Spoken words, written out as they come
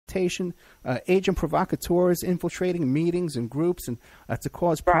solicitation, agent provocateurs infiltrating meetings and groups and to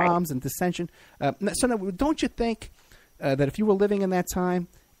cause problems and dissension. So now, don't you think that if you were living in that time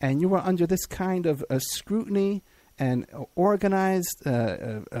and you were under this kind of scrutiny and organized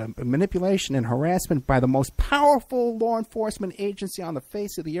manipulation and harassment by the most powerful law enforcement agency on the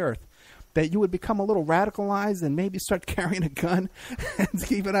face of the earth, that you would become a little radicalized and maybe start carrying a gun and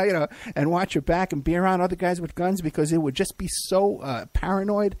keep it, and watch your back and be around other guys with guns because it would just be so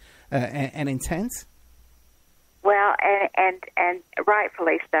paranoid and intense? Well, and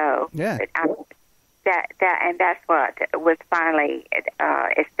rightfully so. Yeah. And that's what was finally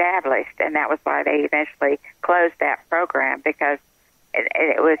established, and that was why they eventually closed that program, because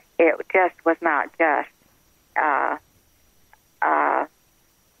it just was not just.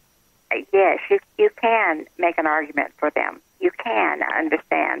 Yes, you can make an argument for them. You can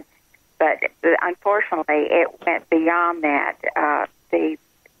understand, but unfortunately, it went beyond that. The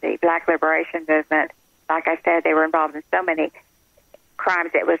Black Liberation Movement, like I said, they were involved in so many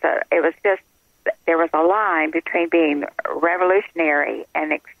crimes. It was just. There was a line between being revolutionary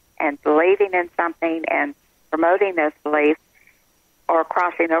and believing in something and promoting those beliefs, or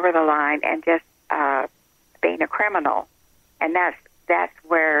crossing over the line and just being a criminal, and that's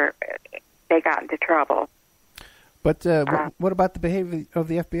where they got into trouble. But what about the behavior of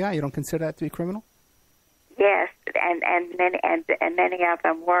the FBI? You don't consider that to be criminal? Yes, and many of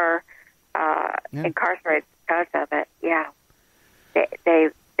them were incarcerated because of it. Yeah, they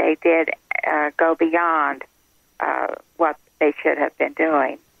did go beyond what they should have been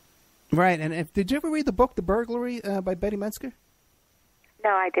doing. Right. And did you ever read the book The Burglary by Betty Metzger? No,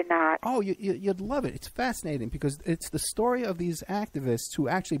 I did not. Oh, you'd love it. It's fascinating because it's the story of these activists who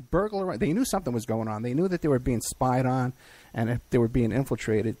actually burglarized. They knew something was going on. They knew that they were being spied on and they were being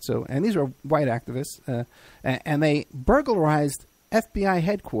infiltrated. And these were white activists. And they burglarized FBI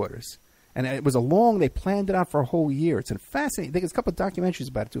headquarters. And it was they planned it out for a whole year. It's a fascinating, there's a couple of documentaries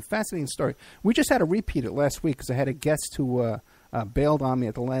about it too. Fascinating story. We just had to repeat it last week because I had a guest who bailed on me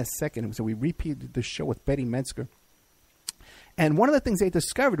at the last second. So we repeated the show with Betty Metzger. And one of the things they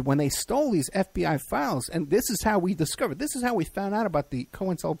discovered when they stole these FBI files, and this is how we found out about the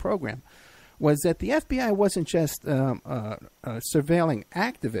COINTEL program, was that the FBI wasn't just surveilling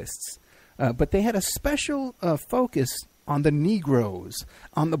activists, but they had a special focus on the Negroes,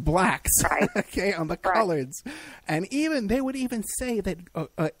 on the blacks, right. Okay, on the coloreds. And they would even say that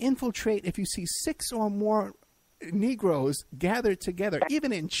infiltrate, if you see 6 or more Negroes gathered together,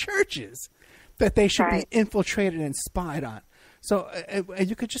 even in churches, that they should be infiltrated and spied on. So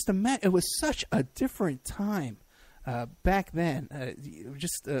you could just imagine, it was such a different time back then.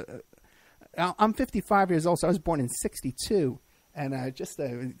 I'm 55 years old, so I was born in 1962. And just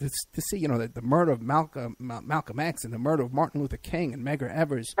to see, the murder of Malcolm X and the murder of Martin Luther King and Medgar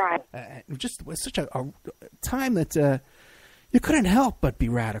Evers, it just was such a time that you couldn't help but be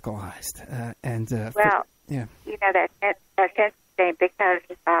radicalized. That's interesting because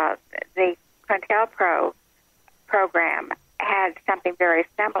the COINTEL program had something very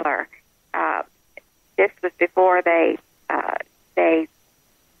similar. This was before they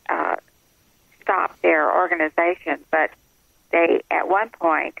stopped their organization, but they, at one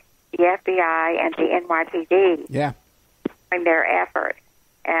point, the FBI and the NYPD, in their effort,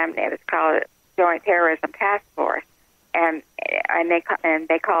 and it was called Joint Terrorism Task Force, and they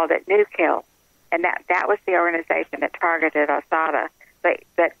called it New Kill, and that was the organization that targeted Assata. But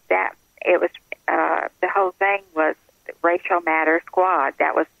that it was the whole thing was Racial Matters Squad.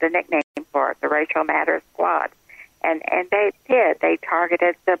 That was the nickname for it, the Racial Matters Squad, and they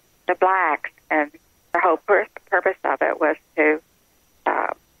targeted the blacks, and the whole purpose of it was to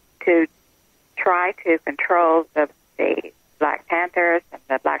try to control the Black Panthers and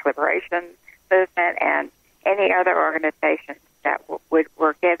the Black Liberation Movement and any other organizations that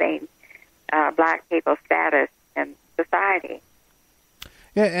were giving black people status in society.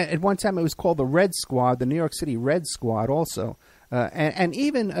 Yeah, at one time it was called the Red Squad, the New York City Red Squad also. And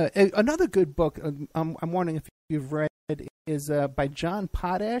even another good book I'm wondering if you've read is by John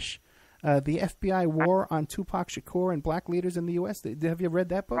Potash, The FBI War on Tupac Shakur and Black Leaders in the U.S. Have you read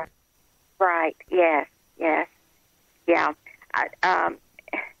that book? Right, yes. Yeah.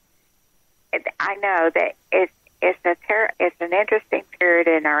 I know that it's an interesting period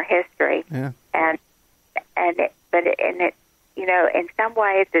in our history. Yeah. In some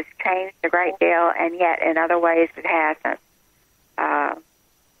ways it's changed a great deal, and yet in other ways it hasn't.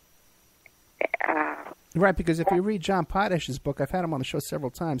 Right, because if you read John Potash's book, I've had him on the show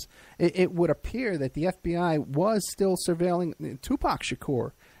several times, it would appear that the FBI was still surveilling Tupac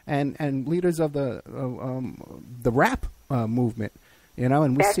Shakur and leaders of the rap movement.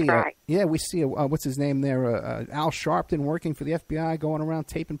 And we That's see, right. we see, what's his name there, Al Sharpton working for the FBI, going around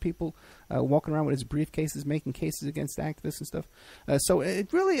taping people, walking around with his briefcases, making cases against activists and stuff. So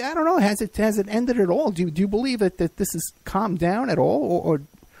it really, I don't know, has it ended at all? Do you believe that this has calmed down at all, or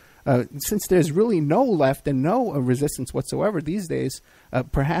since there's really no left and no resistance whatsoever these days,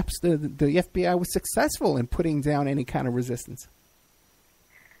 perhaps the FBI was successful in putting down any kind of resistance?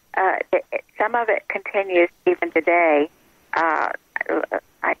 Some of it continues even today. I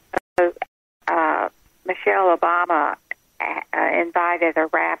know Michelle Obama invited a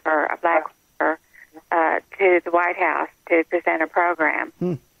black rapper, to the White House to present a program,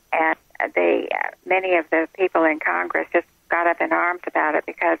 and many of the people in Congress just got up in arms about it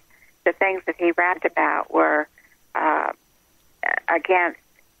because the things that he rapped about were against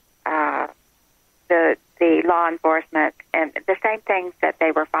the law enforcement and the same things that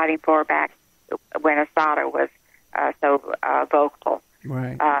they were fighting for back when Assata was so vocal.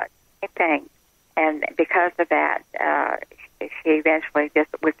 Right. Same thing. And because of that, she eventually just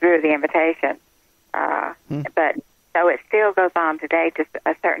withdrew the invitation. But so it still goes on today to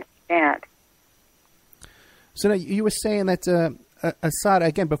a certain extent. So now you were saying that Assata,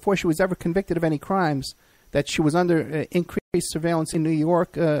 again, before she was ever convicted of any crimes, that she was under increased surveillance in New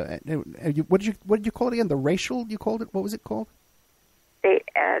York. What did you call it again? The racial, you called it? What was it called?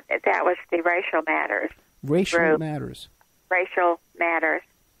 That was the racial matters. Racial matters. Racial matters.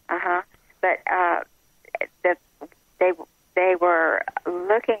 But they were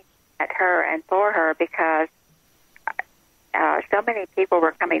looking at her and for her because so many people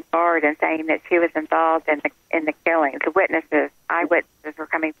were coming forward and saying that she was involved in the killings. The eyewitnesses were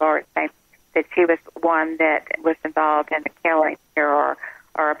coming forward saying that she was one that was involved in the killing here or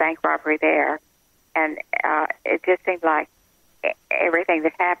a bank robbery there. And it just seemed like everything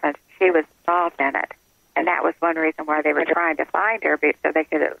that happened, she was involved in it. And that was one reason why they were trying to find her, so they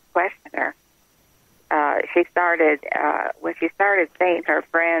could question her. She started, when she started seeing her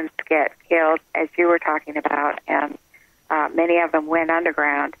friends get killed, as you were talking about, and many of them went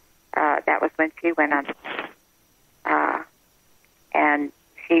underground, that was when she went underground. And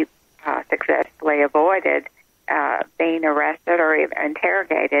she successfully avoided being arrested or even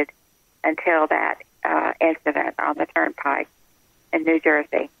interrogated until that incident on the Turnpike in New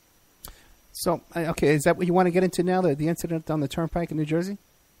Jersey. So, okay, is that what you want to get into now, the incident on the Turnpike in New Jersey?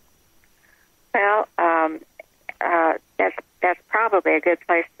 Well, that's probably a good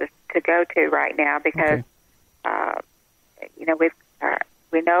place to go to right now because,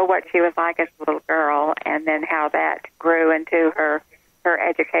 we know what she was like as a little girl, and then how that grew into her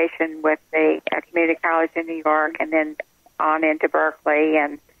education with the community college in New York, and then on into Berkeley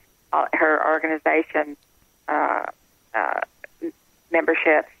and her organization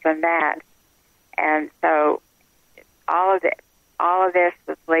memberships and that. And so all of this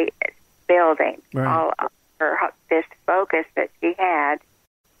was building. Right. All of this focus that she had,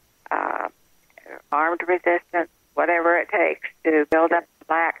 armed resistance, whatever it takes to build up the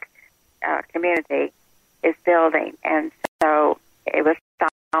black community, is building. And so it was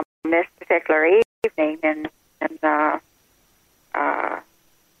on this particular evening in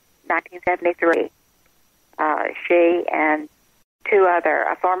 1973. She and two other,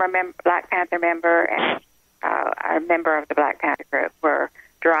 a former Black Panther member and a member of the Black Panther group, were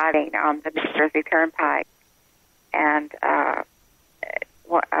driving on the New Jersey Turnpike, and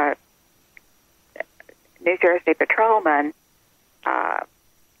New Jersey patrolman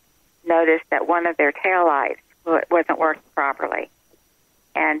noticed that one of their taillights wasn't working properly,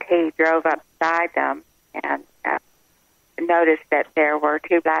 and he drove up beside them and noticed that there were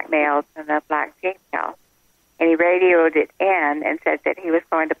two black males and a black female. And he radioed it in and said that he was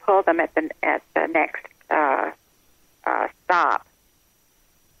going to pull them at the next stop,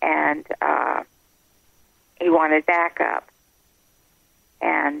 and he wanted backup.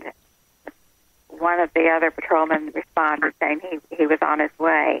 And one of the other patrolmen responded saying he was on his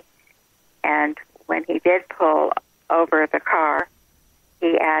way. And when he did pull over the car,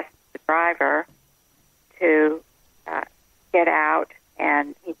 he asked the driver to get out,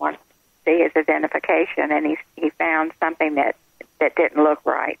 and he wanted to see his identification, and he found something that didn't look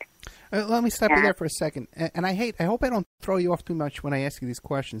right. Let me stop you there for a second. And I hope I don't throw you off too much when I ask you these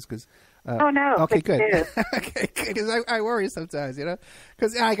questions, because. Oh no! Okay, good. Okay, because I worry sometimes,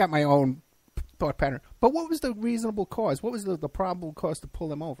 because I got my own thought pattern. But what was the reasonable cause? What was the probable cause to pull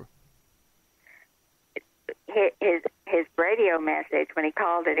them over? His radio message when he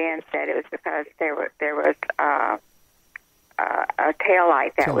called it in said it was because there was a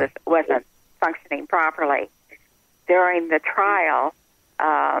taillight that wasn't functioning properly. During the trial,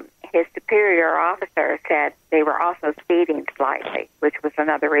 his superior officer said they were also speeding slightly, which was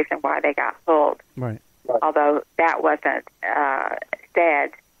another reason why they got pulled. Right. Although that wasn't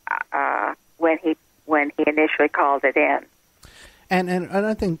said when he initially called it in. And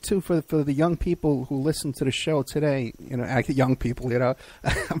another thing too, for the young people who listen to the show today, young people,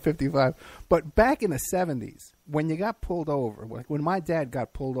 I'm 55, but back in the 70s, when you got pulled over, when my dad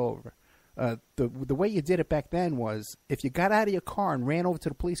got pulled over, the way you did it back then was if you got out of your car and ran over to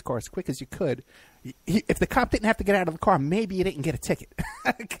the police car as quick as you could, if the cop didn't have to get out of the car, maybe you didn't get a ticket.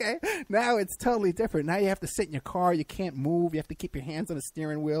 Okay? Now it's totally different. Now you have to sit in your car. You can't move. You have to keep your hands on the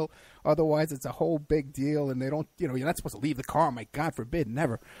steering wheel. Otherwise, it's a whole big deal. And they don't, you're not supposed to leave the car. My God forbid,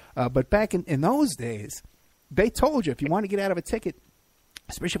 never. But back in those days, they told you if you want to get out of a ticket,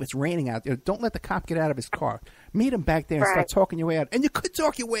 especially if it's raining out there, don't let the cop get out of his car. Meet him back there and start talking your way out. And you could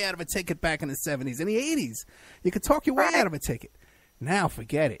talk your way out of a ticket back in the 70s and the 80s. You could talk your way out of a ticket. Now,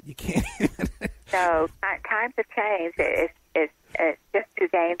 forget it. You can't even. So, times have changed. It's just too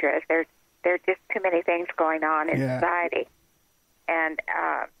dangerous. There's just too many things going on in society. And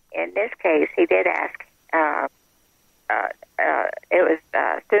in this case, he did ask, it was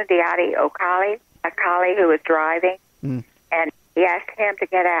Sundiati Akali who was driving, and he asked him to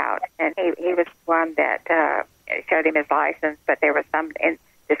get out. And he was one that showed him his license, but there was some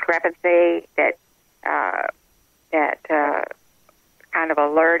discrepancy that kind of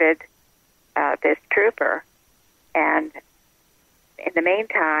alerted this trooper. And in the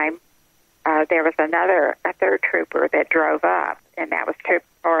meantime, there was a third trooper that drove up, and that was Trooper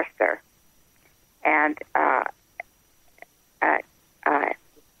Forrester. And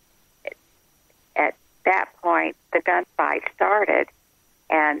at that point, the gunfight started,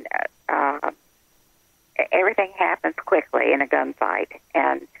 and everything happens quickly in a gunfight.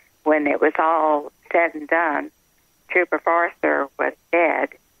 And when it was all said and done, Trooper Forrester was dead.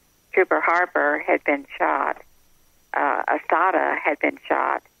 Trooper Harper had been shot. Assata had been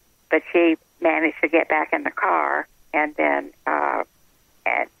shot, but she managed to get back in the car and then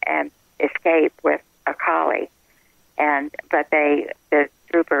and escape with Akali. But the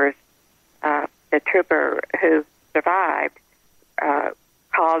trooper who survived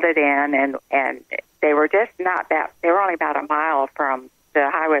called it in, and they were just not that. They were only about a mile from the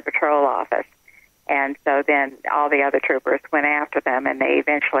Highway Patrol office. And so then all the other troopers went after them, and they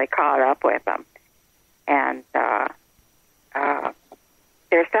eventually caught up with them. And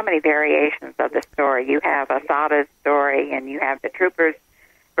there's so many variations of the story. You have Assata's story, and you have the troopers'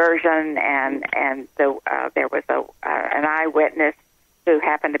 version, and there was an eyewitness who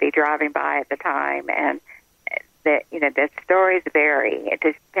happened to be driving by at the time. And the stories vary. It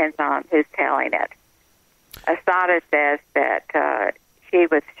just depends on who's telling it. Assata says that she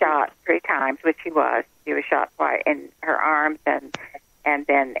was shot 3 times, which she was. She was shot twice in her arms and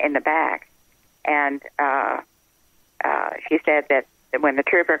then in the back. And she said that when the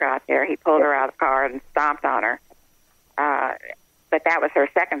trooper got there, he pulled her out of the car and stomped on her. But that was her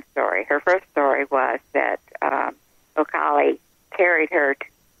second story. Her first story was that Okali carried her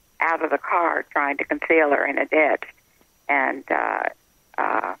out of the car trying to conceal her in a ditch. And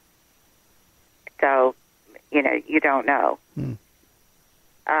so, you don't know.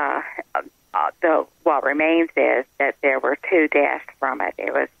 What remains is that there were 2 deaths from it.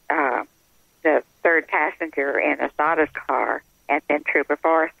 It was the third passenger in Assata's car, and then Trooper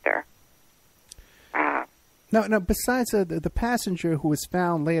Forrester. Now, besides the passenger who was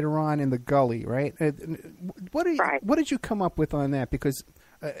found later on in the gully, right? What did you come up with on that? Because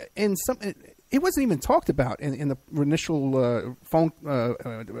it wasn't even talked about in the initial phone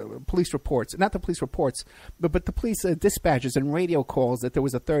police reports. Not the police reports, but the police dispatches and radio calls that there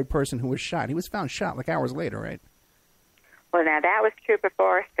was a third person who was shot. He was found shot like hours later, right? Well, now that was Trooper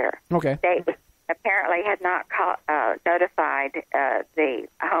Forrester. Okay. They apparently had not notified the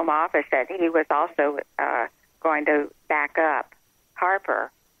home office that he was also going to back up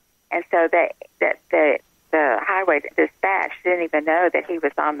Harper, and so that the highway dispatch didn't even know that he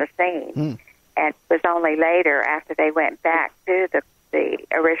was on the scene. And it was only later, after they went back to the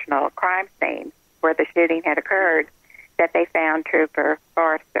original crime scene where the shooting had occurred, that they found Trooper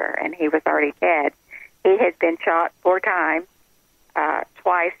Forrester, and he was already dead. He had been shot 4 times,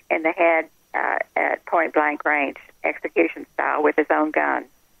 twice in the head at point-blank range, execution style, with his own gun,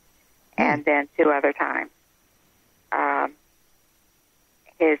 and then 2 other times.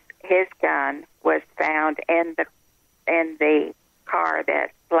 His gun was found in the car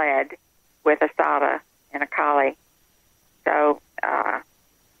that fled with Assata and Akali. So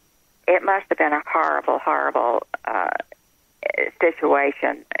it must have been a horrible, horrible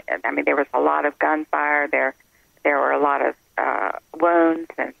situation. I mean, there was a lot of gunfire. There were a lot of wounds,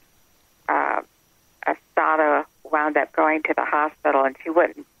 and Assata wound up going to the hospital, and she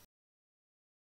wouldn't